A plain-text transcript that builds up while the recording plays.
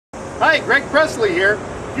Hi, Greg Presley here.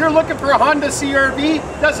 If you're looking for a Honda CR-V,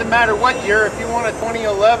 doesn't matter what year, if you want a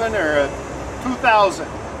 2011 or a 2000,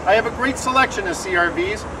 I have a great selection of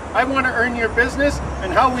CR-Vs. I want to earn your business,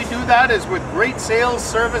 and how we do that is with great sales,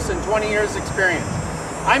 service, and 20 years experience.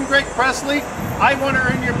 I'm Greg Presley. I want to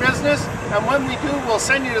earn your business, and when we do, we'll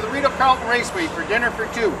send you to the Rideau Carleton Raceway for dinner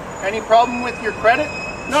for two. Any problem with your credit?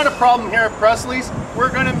 Not a problem here at Presley's.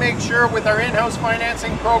 We're going to make sure with our in-house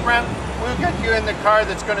financing program, we'll get you in the car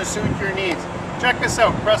that's going to suit your needs. Check us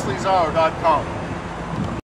out, Presley'sAuto.com.